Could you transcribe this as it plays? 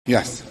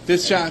Yes.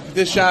 This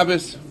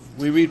Shabbos,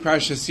 we read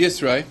Parshas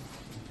Yisro.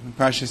 In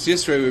Parshas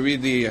Yisro, we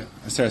read the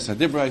Aseret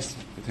HaDibros,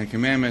 the Ten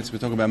Commandments. We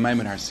talk about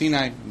Maimon Har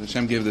Sinai.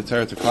 Hashem gave the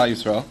Torah to Klal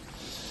Yisrael.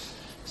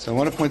 So I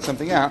want to point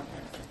something out.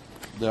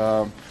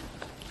 The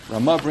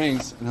Ramah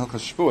brings in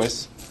Hilchos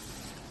Shavuos.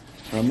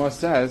 Ramah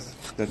says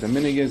that the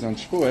minig is on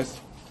Shavuos,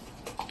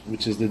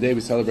 which is the day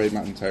we celebrate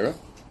Matan Torah,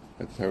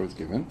 that the Torah was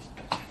given.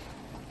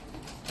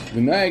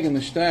 The minig and the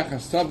shtach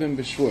hasavim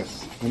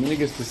b'Shavuos. The minig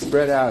is to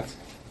spread out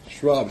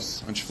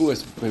shrubs on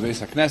Shavuos,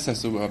 Beis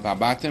HaKnesses,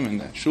 Babatim, in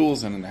the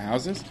shuls and in the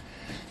houses.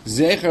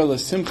 Zecher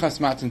l'simchas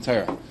Matan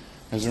Torah,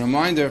 as a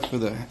reminder for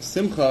the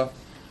simcha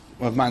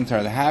of Matan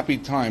Torah, the happy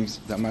times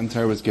that Matan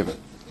Torah was given,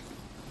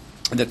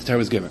 that the Torah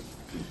was given.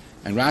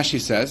 And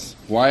Rashi says,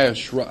 why are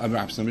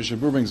shrubs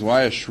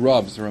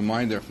a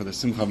reminder for the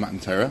simcha of Matan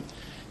Torah?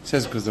 He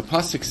says because the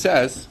pasuk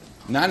says,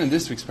 not in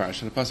this week's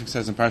parasha, the pasuk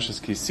says in Parshas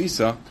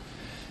Yisro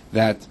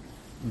that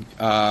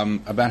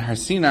about Har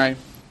Sinai,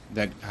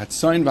 that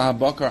Hatzain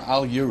v'habakar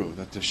al Yitro,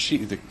 that the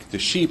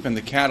sheep and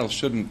the cattle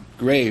shouldn't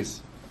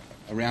graze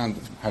around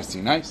Har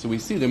Sinai. So we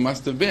see there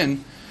must have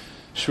been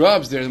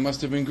shrubs there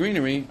must have been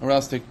greenery, or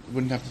else they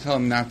wouldn't have to tell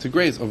them not to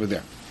graze over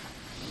there.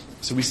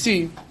 So we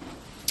see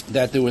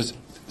that there was,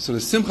 so the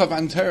Simcha of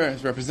Matan Torah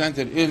is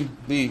represented in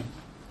the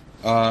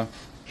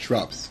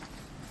shrubs.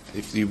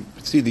 If you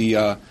see the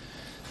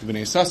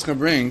Bnei Yissaschar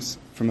brings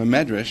from a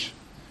medrash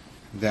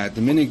that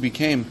the minig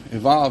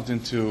evolved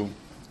into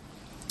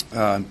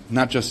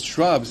not just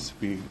shrubs,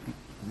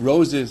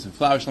 roses and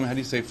flowers. How do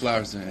you say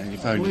flowers?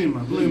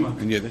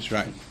 Bluma. In Yiddish,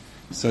 right?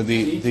 So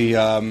thank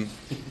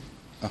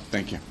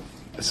you.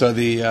 So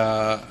the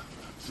a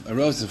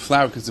rose is a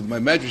flower because my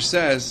medrash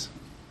says,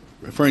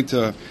 referring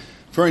to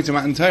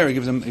Matan Torah,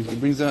 it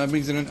brings an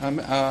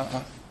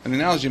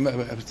analogy.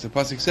 The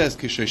pasuk says,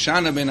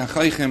 "Kishoshana ben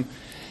achaychem,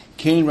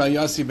 kain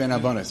rayasi ben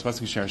abonis."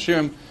 Pasuk Shir,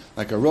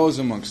 like a rose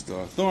amongst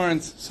the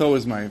thorns, so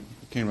is my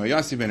Kain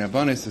Rayasi ben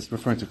Abanis, is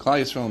referring to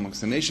Klal Yisrael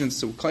amongst the nations.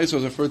 So Klal Yisrael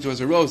is referred to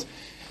as a rose.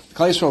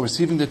 Klal Yisrael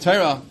receiving the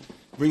Torah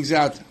brings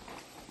out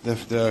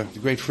the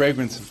great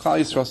fragrance of Klal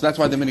Yisrael. So that's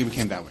why the minig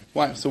became that way.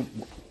 Why? So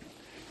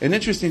an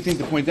interesting thing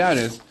to point out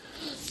is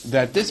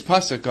that this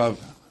pasuk of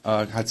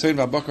Hatzain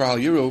v'Habakar al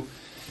Yitro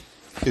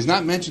is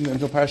not mentioned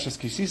until Parshas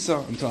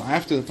Yisro, until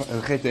after the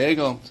Chet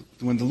Egel,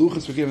 when the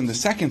luchos were given the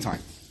second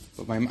time.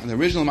 But by the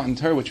original Matan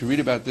Torah, which we read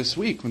about this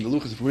week, when the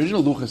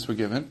original luchos were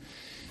given,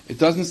 it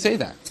doesn't say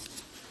that.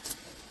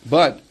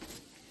 But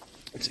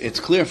it's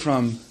clear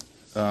from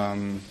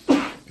Chazal.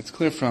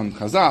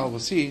 We'll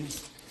see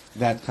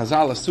that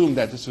Chazal assumed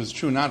that this was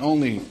true not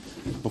only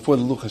before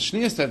the Luchas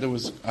Shniyos that there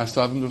was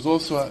Asavim, there was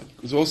also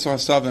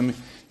Asavim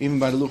even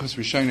by the Luchas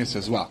Rishonos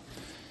as well.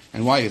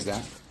 And why is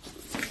that?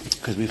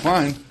 Because we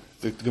find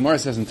the Gemara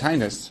says in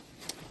Tainus,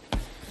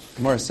 the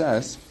Gemara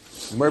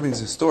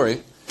brings a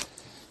story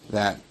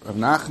that Rav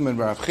Nachman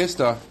bar Rav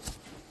Chisda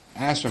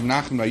asked Rav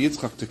Nachman bar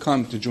Yitzchak to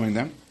come to join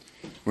them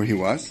where he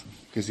was,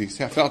 because he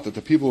felt that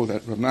the people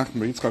that Rav Nachman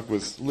bar Yitzchak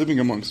was living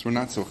amongst were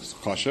not so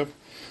chashuv,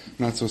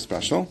 not so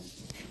special.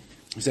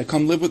 He said,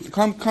 come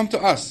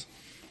to us.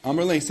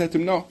 Amar Lei said to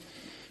him, no.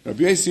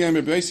 Rabbi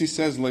Yossi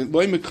says,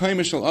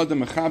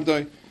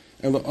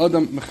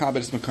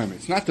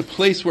 it's not the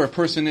place where a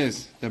person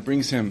is that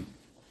brings him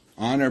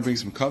honor,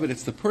 brings him covet.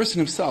 It's the person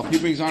himself. He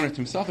brings honor to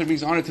himself. He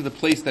brings honor to the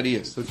place that he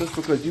is. So just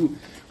because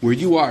where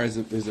you are is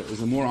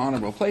a more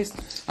honorable place,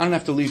 I don't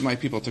have to leave my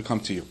people to come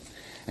to you.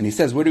 And he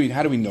says, how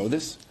do we know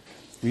this?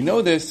 We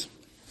know this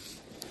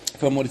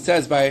from what it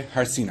says by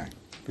Har Sinai.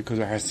 Because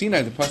by Har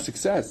Sinai, the pasuk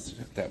says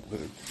that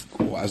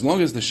as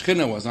long as the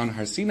Shekhinah was on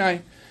Har Sinai,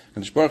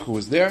 and the Baruch Hu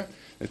was there,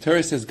 the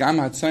Torah says, Gam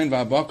hatzayin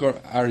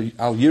v'habakar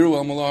al Yitro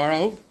el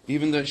mala'arahu.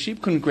 Even the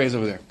sheep couldn't graze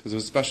over there, because there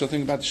was a special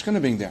thing about the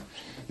Shekhinah being there.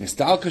 Once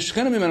the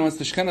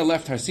Shekhinah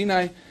left Har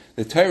Sinai,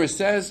 the Torah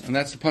says, and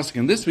that's the pasuk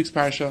in this week's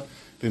parasha,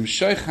 that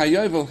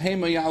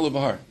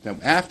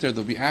after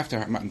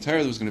Matan Torah,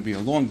 there was going to be a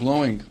long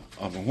blowing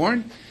of a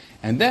horn,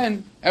 and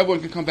then everyone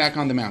could come back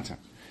on the mountain.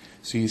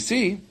 So you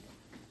see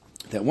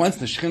that once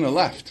the Shekhinah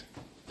left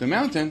the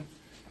mountain,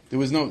 there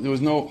was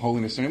no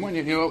holiness anymore.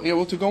 You're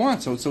able to go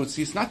on. So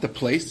it's not the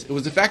place. It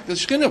was the fact that the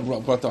Shekhinah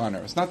brought the honor.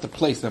 It's not the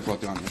place that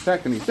brought the honor. In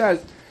fact, and he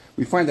says,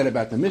 we find that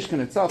about the Mishkan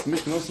itself, the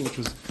Mishkan also, which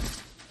was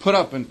put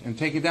up and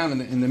taken down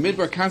in the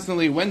Midbar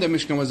constantly. When the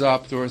Mishkan was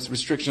up, there was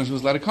restrictions. It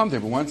was let it come there.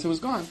 But once it was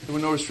gone, there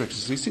were no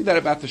restrictions. So you see that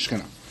about the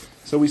Shekhinah.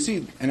 So we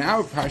see in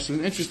our parsha,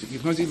 it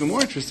becomes even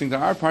more interesting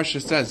that our parsha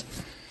says,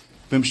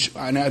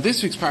 now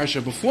this week's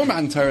parsha, before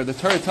Matan Torah, the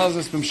Torah tells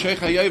us,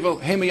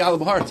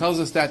 tells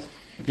us that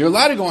you're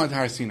allowed to go on to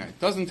Har Sinai. It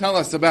doesn't tell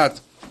us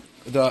about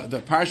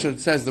the parsha that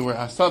says there were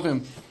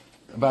Asavim,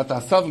 about the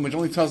Asavim, which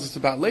only tells us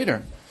about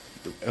later,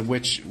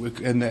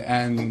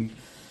 and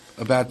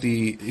about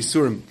the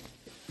Isurim.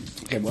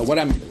 Okay,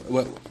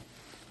 well,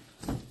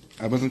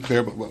 I wasn't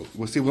clear, but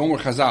we'll see one more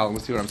Chazal, and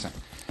we'll see what I'm saying.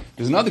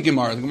 There's another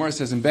Gemara. The Gemara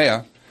says in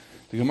Be'ah,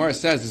 the Gemara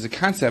says there's a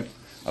concept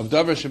of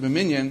Davar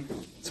Shebeminyan,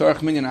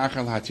 Tzorach Minyan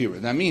Achar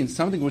L'Hatira. That means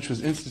something which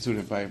was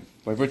instituted by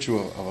virtue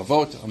of a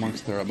vote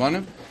amongst the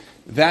Rabbanim,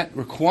 that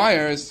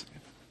requires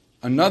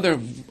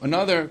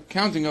another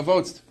counting of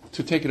votes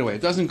to take it away.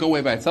 It doesn't go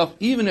away by itself,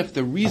 even if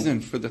the reason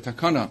for the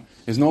takana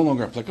is no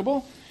longer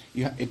applicable.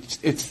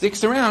 It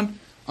sticks around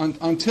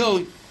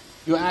until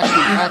you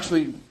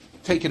actually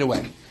take it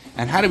away.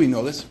 And how do we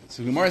know this?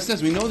 So Gemara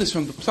says we know this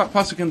from the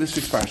pasuk in this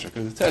week's parsha,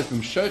 because it says,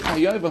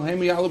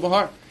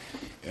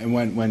 and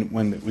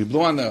when we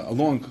blow on a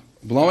long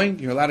blowing,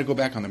 you're allowed to go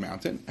back on the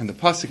mountain. And the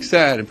pasuk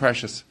said in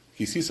Parshas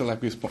Yisro,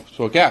 like we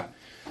spoke out,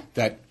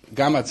 that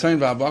Gamat Tzayin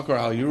v'Abakar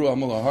al Yitro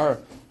Amulahar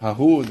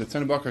Hahu, the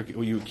Tzayin Bakar,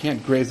 you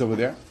can't graze over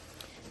there.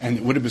 And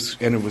it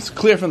was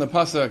clear from the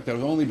pasuk that it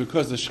was only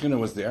because the Shekhinah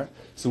was there.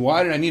 So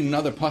why did I need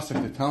another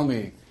pasuk to tell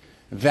me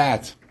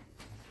that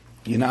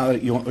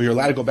you're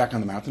allowed to go back on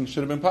the mountain? It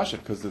should have been pasuk,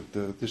 because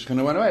the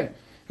Shekhinah went away.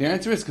 The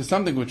answer is because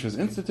something which was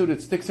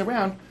instituted sticks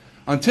around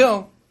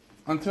until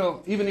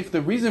even if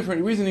the reason for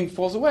reasoning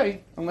falls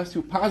away, unless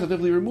you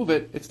positively remove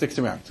it, it sticks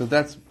around. So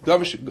that's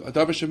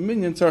davar of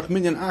minyan tzarich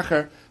minyan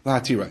acher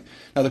lahatira.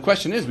 Now the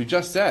question is, we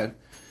just said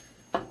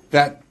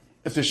that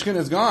if the Shekhinah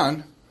is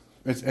gone,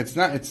 it's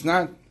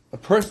not a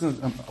person.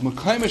 A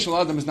mekayim shel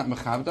adam is not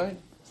mechavdai.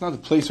 It's not the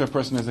place where a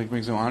person is that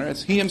brings him honor.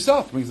 It's he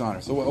himself brings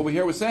honor. So over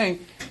here we're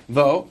saying,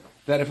 though,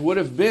 that if it would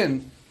have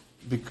been,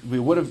 if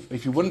you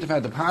wouldn't have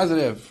had the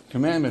positive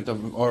commandment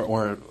of it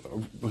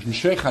would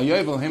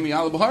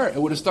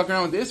have stuck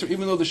around with the Isra,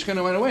 even though the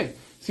Shekhinah went away.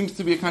 Seems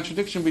to be a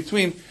contradiction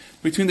between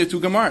the two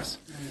Gemaras.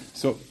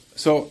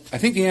 So I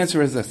think the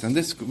answer is this, and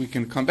this we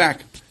can come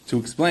back to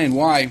explain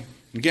why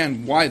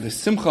the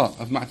simcha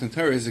of Matan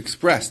Torah is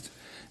expressed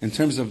in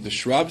terms of the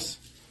shrubs.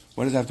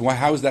 What is that?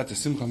 How is that the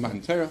simcha of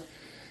Matan Torah?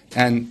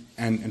 And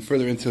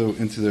further into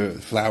the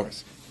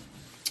flowers.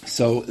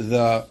 So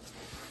the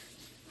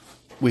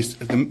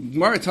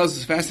Gemara tells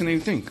us a fascinating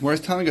thing. Gemara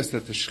is telling us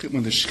that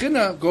when the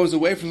Shekhinah goes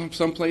away from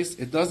some place,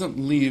 it doesn't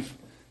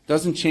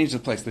change the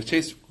place.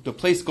 The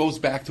place goes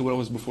back to what it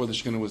was before the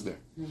Shekhinah was there.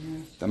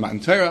 Mm-hmm. The Matan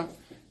Torah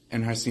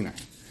and Har Sinai.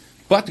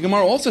 But the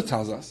Gemara also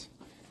tells us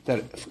that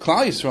if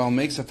Klal Yisrael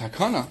makes a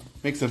takana,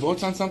 makes a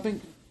vote on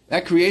something,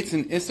 that creates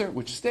an Isser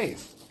which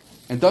stays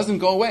and doesn't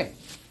go away.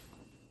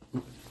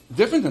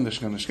 Different than the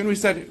Shekhinah. The Shekhinah, we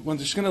said, when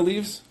the Shekhinah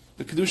leaves,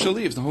 the Kedusha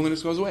leaves, the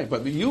holiness goes away.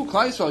 But you,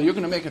 Klal Yisrael, you're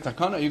going to make a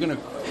takana, you're going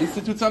to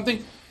institute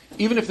something,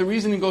 even if the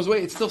reasoning goes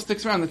away, it still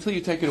sticks around until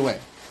you take it away.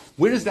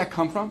 Where does that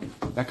come from?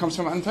 That comes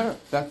from Matan Torah.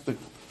 That the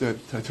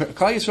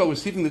Klal Yisrael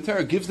receiving the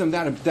Torah gives them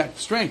that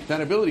strength,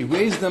 that ability,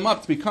 raise them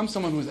up to become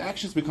someone whose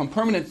actions become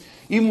permanent,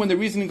 even when the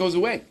reasoning goes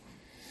away.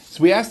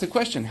 So we ask the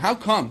question, how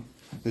come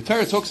the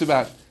Torah talks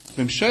about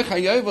that's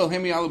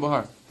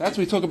what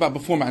we talk about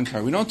before Matan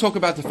Torah. We don't talk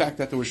about the fact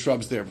that there were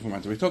shrubs there before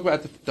Matan Torah. We talk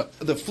about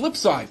the flip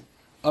side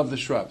of the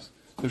shrubs.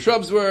 The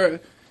shrubs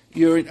were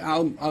when the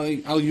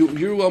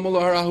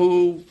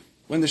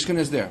Shekhinah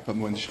is there. But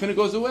when the Shekhinah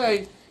goes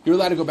away, you're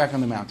allowed to go back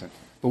on the mountain.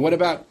 But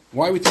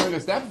why are we telling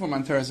us that before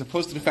Matan Torah as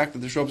opposed to the fact that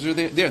the shrubs are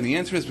there? And the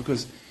answer is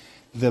because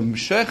the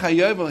Meshech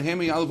HaYovel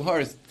Hemi Al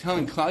Bahar is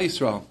telling Klal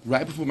Yisrael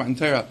right before Matan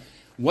Torah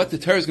what the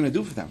Torah is going to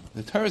do for them.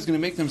 The Torah is going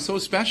to make them so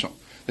special.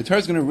 The Torah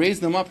is going to raise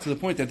them up to the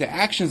point that the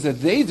actions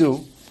that they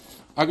do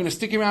are going to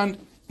stick around,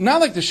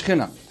 not like the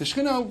Shekhinah. The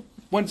Shekhinah,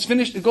 when it's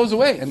finished, it goes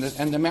away, and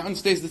the mountain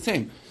stays the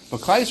same. But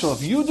Klal Yisrael,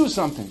 if you do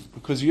something,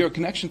 because of your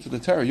connection to the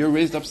Torah, you're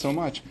raised up so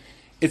much,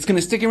 it's going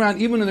to stick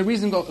around even when the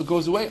reason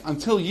goes away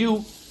until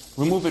you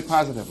remove it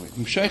positively.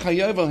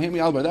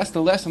 That's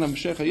the lesson of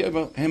Meshech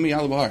HaYovel Hemi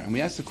Al Bahar. And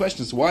we ask the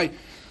question, so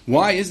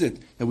why is it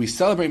that we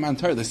celebrate Matan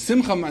Torah? The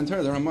Simcha of Matan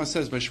Torah, the Ramah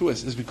says by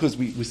Shuas, is because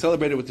we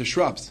celebrate it with the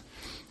shrubs.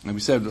 And we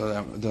said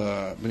the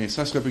Bnei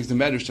Yissaschar brings the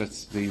medrash that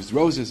they use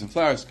roses and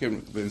flowers,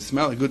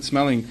 good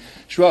smelling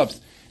shrubs,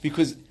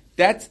 because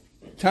that's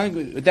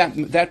telling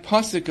that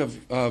pasuk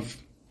of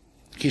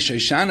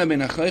Kishaishana ben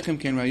Achaychim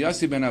ken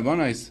Rayasi ben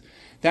Avonais,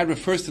 that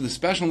refers to the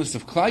specialness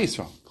of Klal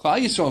Yisrael. Klal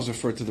Yisrael is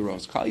referred to the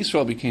rose. Klal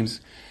Yisrael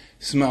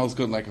smells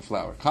good like a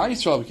flower. Klal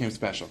Yisrael became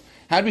special.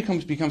 How did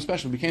it become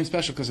special? It became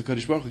special because the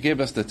Kodesh Baruch Hu gave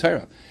us the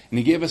Torah, and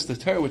He gave us the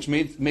Torah, which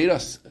made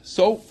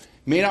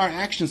our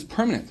actions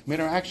permanent, made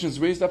our actions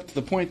raised up to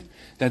the point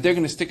that they're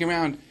going to stick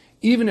around,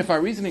 even if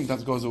our reasoning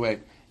goes away.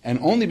 And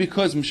only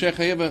because Meshech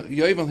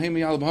HaYovel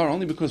Hemi Al Bahar,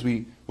 only because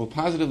we will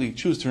positively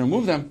choose to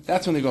remove them,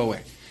 that's when they go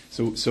away.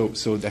 So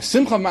the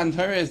Simcha of Matan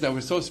Torah is that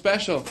we're so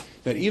special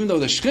that even though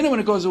the Shekhinah, when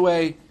it goes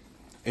away,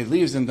 it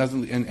leaves and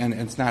doesn't, and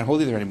it's not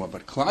holy there anymore.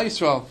 But Klal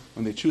Yisrael,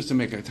 when they choose to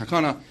make a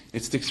takana,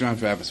 it sticks around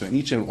forever. So in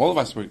each and all of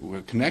us,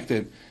 we're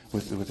connected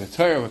with the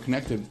Torah, we're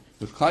connected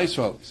with Klal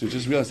Yisrael. So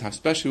just realize how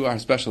special we are, how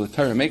special the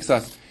Torah makes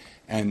us,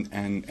 and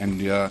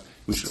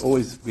we should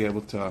always be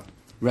able to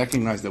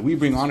recognize that we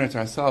bring honor to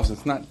ourselves.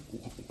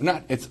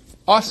 It's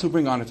us who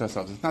bring honor to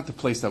ourselves. It's not the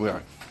place that we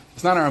are.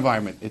 It's not our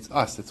environment. It's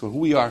us. It's who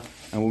we are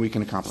and what we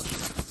can accomplish.